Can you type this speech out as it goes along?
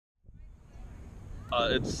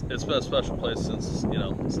It's been a special place since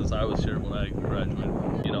I was here when I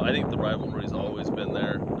graduated. I think the rivalry's always been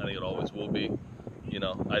there. I think it always will be.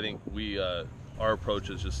 I think our approach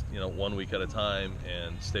is just 1 week at a time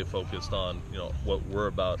and stay focused on what we're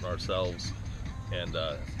about and ourselves, and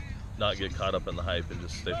not get caught up in the hype and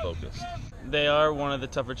just stay focused. They are one of the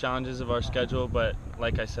tougher challenges of our schedule, but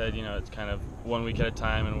like I said, it's kind of 1 week at a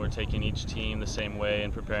time, and we're taking each team the same way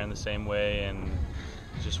and preparing the same way and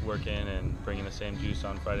just working and bringing the same juice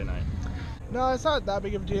on Friday night. No, it's not that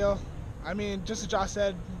big of a deal. I mean, just as Josh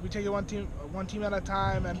said, we take it one team at a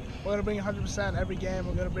time, and we're going to bring 100% every game.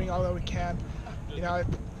 We're going to bring all that we can.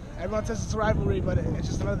 Everyone says it's a rivalry, but it's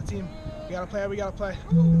just another team. We got to play. We got to play.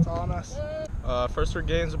 It's all on us. First 3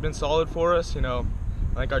 games have been solid for us. I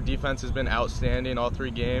think our defense has been outstanding all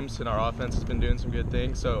 3 games, and our offense has been doing some good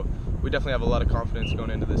things. So we definitely have a lot of confidence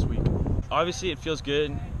going into this week. Obviously, it feels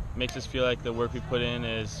good. Makes us feel like the work we put in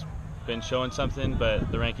has been showing something,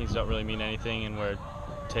 but the rankings don't really mean anything, and we're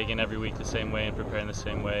taking every week the same way and preparing the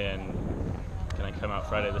same way, and gonna come out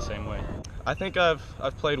Friday the same way. I think I've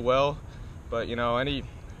played well, but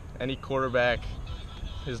any quarterback,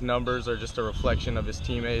 his numbers are just a reflection of his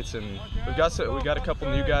teammates, and we got a couple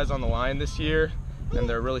new guys on the line this year, and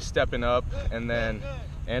they're really stepping up. And then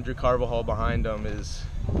Andrew Carvajal behind them is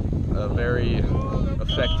a very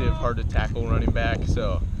effective, hard to tackle running back.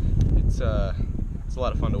 So it's a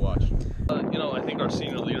lot of fun to watch. I think our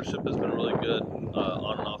senior leadership has been really good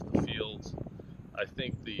on and off the field. I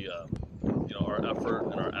think our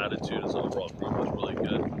effort and our attitude as an overall group is really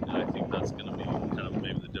good, and I think that's going to be kind of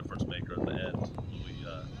maybe the difference maker at the end when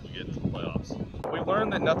we get into the playoffs. We've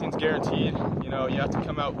learned that nothing's guaranteed. You have to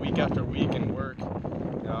come out week after week and work.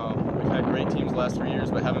 We've had great teams the last 3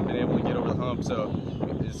 years, but haven't been able to get over the hump. So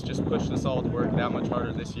it's just pushed us all to work that much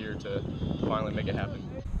harder this year to finally make it happen.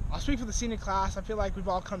 I'll speak for the senior class. I feel like we've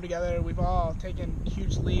all come together. We've all taken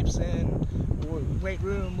huge leaps in weight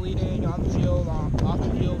room, leading, on the field, off the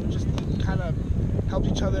field. We just kind of helped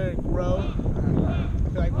each other grow. I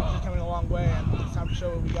feel like we're coming a long way, and it's time to show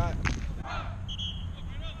what we got.